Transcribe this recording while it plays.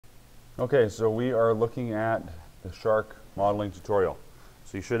Okay, so we are looking at the shark modeling tutorial.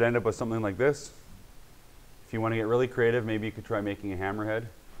 So you should end up with something like this. If you want to get really creative, maybe you could try making a hammerhead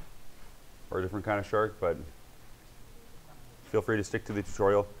or a different kind of shark, but feel free to stick to the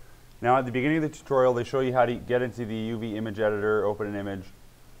tutorial. Now at the beginning of the tutorial, they show you how to get into the UV image editor, open an image,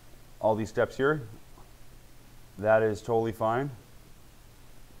 all these steps here. That is totally fine,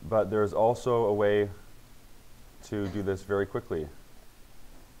 but there's also a way to do this very quickly.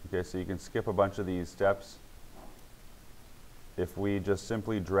 Okay, so you can skip a bunch of these steps if we just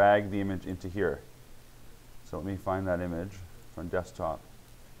simply drag the image into here. So let me find that image. It's on desktop,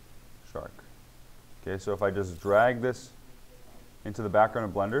 shark. Okay, so if I just drag this into the background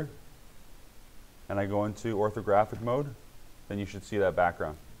of Blender and I go into orthographic mode, then you should see that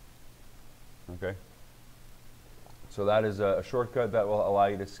background. Okay, so that is a shortcut that will allow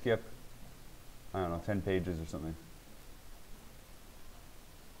you to skip, I don't know, 10 pages or something.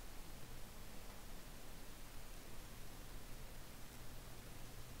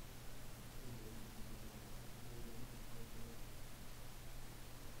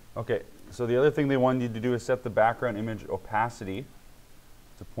 Okay, so the other thing they wanted you to do is set the background image opacity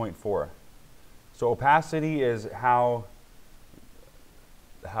to 0.4. So opacity is how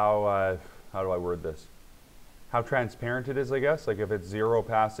do I word this? How transparent it is, I guess. Like if it's 0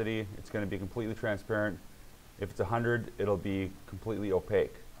 opacity, it's going to be completely transparent. If it's 100, it'll be completely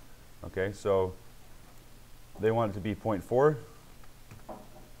opaque. Okay, so they want it to be 0.4,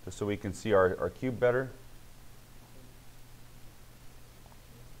 just so we can see our cube better.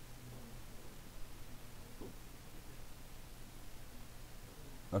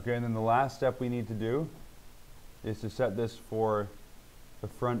 Okay, and then the last step we need to do is to set this for the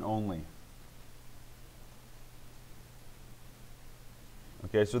front only.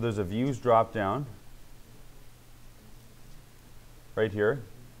 Okay, so there's a views drop down right here,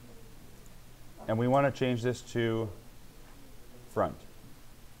 and we want to change this to front.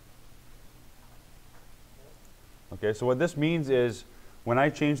 Okay, so what this means is when I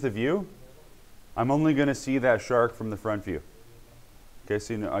change the view, I'm only going to see that shark from the front view. Okay,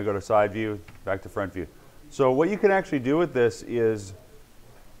 so I go to side view, back to front view. So what you can actually do with this is,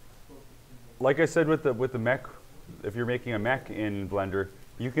 like I said with the mech, if you're making a mech in Blender,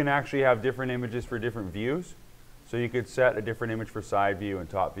 you can actually have different images for different views. So you could set a different image for side view and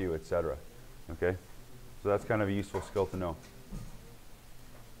top view, etc. Okay, so that's kind of a useful skill to know.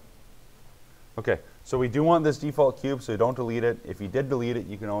 Okay, so we do want this default cube, so don't delete it. If you did delete it,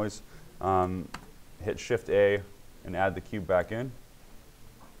 you can always hit Shift A and add the cube back in.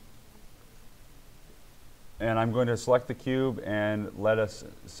 And I'm going to select the cube and let us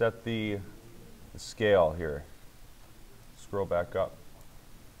set the scale here. Scroll back up.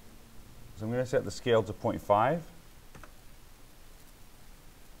 So I'm going to set the scale to 0.5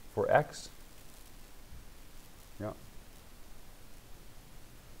 for X. Yeah.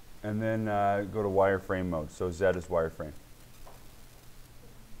 And then go to wireframe mode. So Z is wireframe.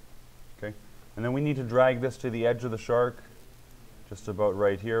 Okay. And then we need to drag this to the edge of the shark, just about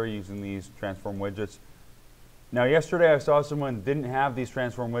right here, using these transform widgets. Now yesterday I saw someone didn't have these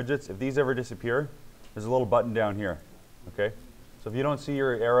transform widgets. If these ever disappear, there's a little button down here. Okay, so if you don't see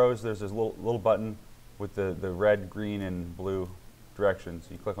your arrows, there's this little button with the red, green, and blue directions.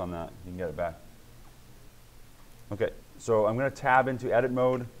 You click on that, you can get it back. Okay, so I'm going to tab into edit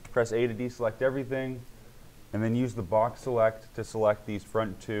mode, press A to deselect everything, and then use the box select to select these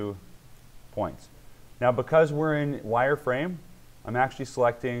front 2 points. Now because we're in wireframe, I'm actually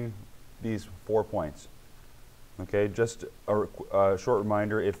selecting these 4 points. Okay, just a short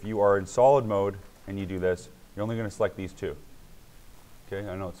reminder, if you are in solid mode and you do this, you're only going to select these 2. Okay,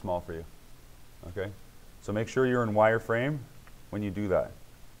 I know it's small for you. Okay, so make sure you're in wireframe when you do that.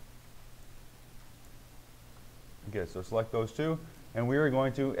 Okay, so select those 2, and we are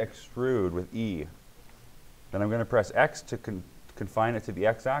going to extrude with E. Then I'm going to press X to confine it to the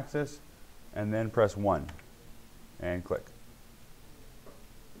X-axis, and then press 1 and click.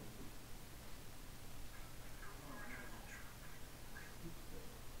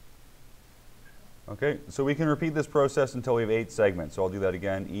 Okay, so we can repeat this process until we have 8 segments. So I'll do that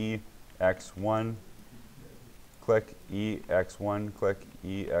again. E, X1, click, E, X1, click,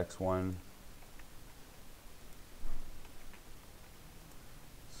 E, X1.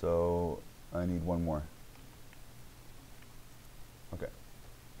 So I need 1 more. Okay.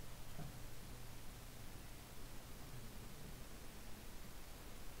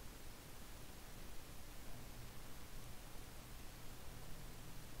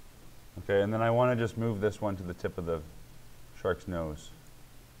 Okay, and then I want to just move this one to the tip of the shark's nose.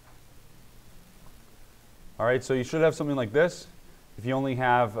 All right, so you should have something like this. If you only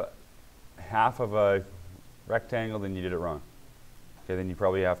have half of a rectangle, then you did it wrong. Okay, then you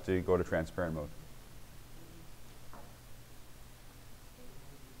probably have to go to transparent mode.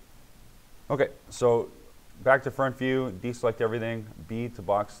 Okay, so back to front view, deselect everything, B to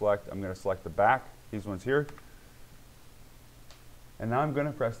box select. I'm going to select the back, these ones here. And now I'm going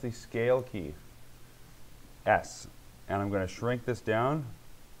to press the scale key, S. And I'm going to shrink this down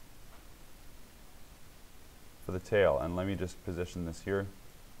for the tail. And let me just position this here.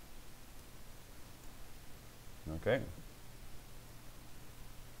 Okay.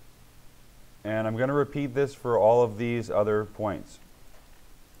 And I'm going to repeat this for all of these other points.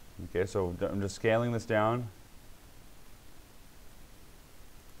 Okay, so I'm just scaling this down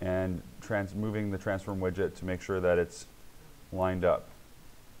and moving the transform widget to make sure that it's lined up.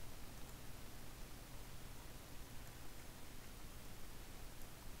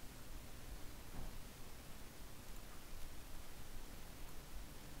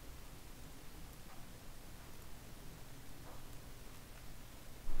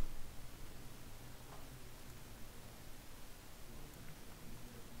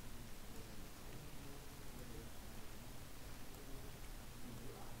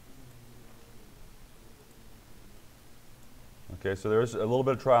 Okay, so there's a little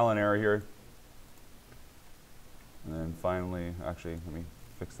bit of trial and error here. And then finally, actually, let me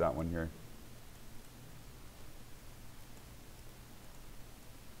fix that one here.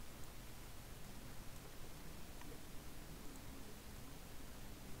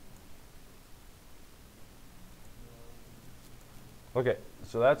 Okay,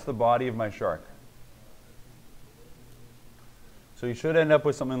 so that's the body of my shark. So you should end up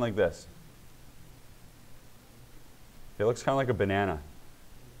with something like this. It looks kind of like a banana.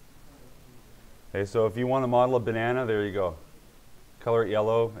 Okay, so if you want to model a banana, there you go. Color it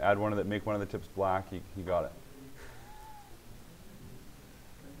yellow, add one of the, make one of the tips black, you got it.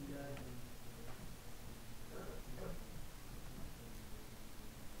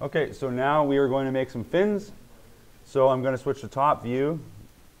 Okay, so now we are going to make some fins. So I'm going to switch to top view,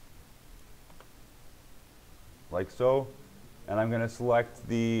 like so. And I'm going to select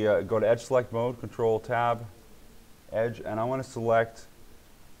the, go to edge select mode, control tab, edge, and I want to select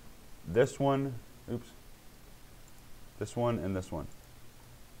this one, oops, this one and this one.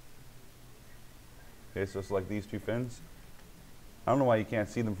 Okay, so select these two fins. I don't know why you can't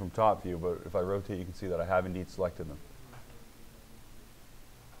see them from top view, but if I rotate you can see that I have indeed selected them.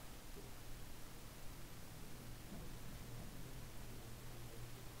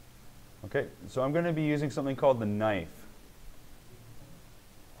 Okay, so I'm going to be using something called the knife.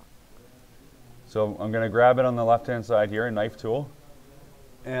 So I'm going to grab it on the left-hand side here, a knife tool,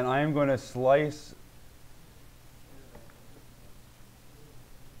 and I am going to slice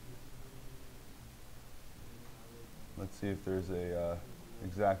let's see if there's a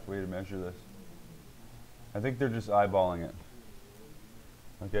exact way to measure this. I think they're just eyeballing it.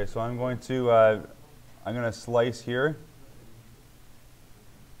 Okay, so I'm going to slice here.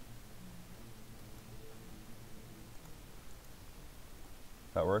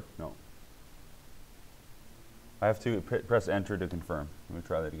 That work? No. I have to press enter to confirm. Let me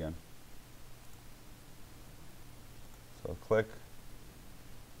try that again. So click,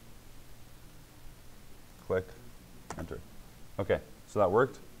 click, enter. Okay, so that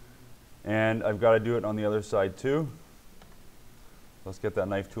worked. And I've got to do it on the other side too. Let's get that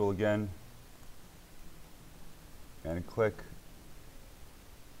knife tool again. And click,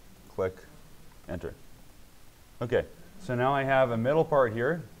 click, enter. Okay, so now I have a middle part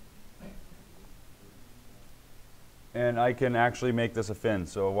here. And I can actually make this a fin.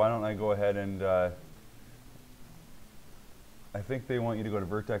 So why don't I go ahead and, I think they want you to go to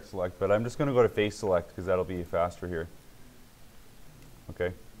vertex select, but I'm just going to go to face select because that'll be faster here.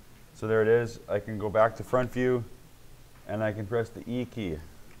 Okay, so there it is. I can go back to front view and I can press the E key.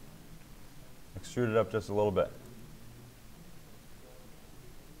 Extrude it up just a little bit.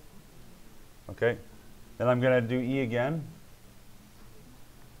 Okay, then I'm going to do E again.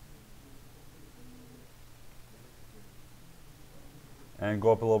 And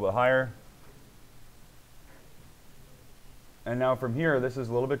go up a little bit higher. And now from here, this is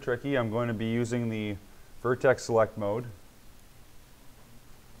a little bit tricky. I'm going to be using the vertex select mode.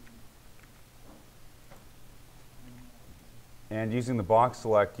 And using the box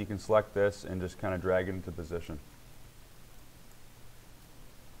select, you can select this and just kind of drag it into position.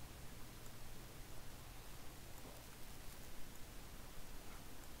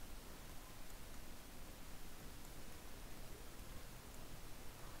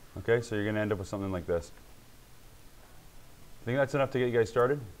 Okay, so you're going to end up with something like this. I think that's enough to get you guys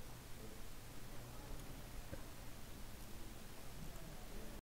started.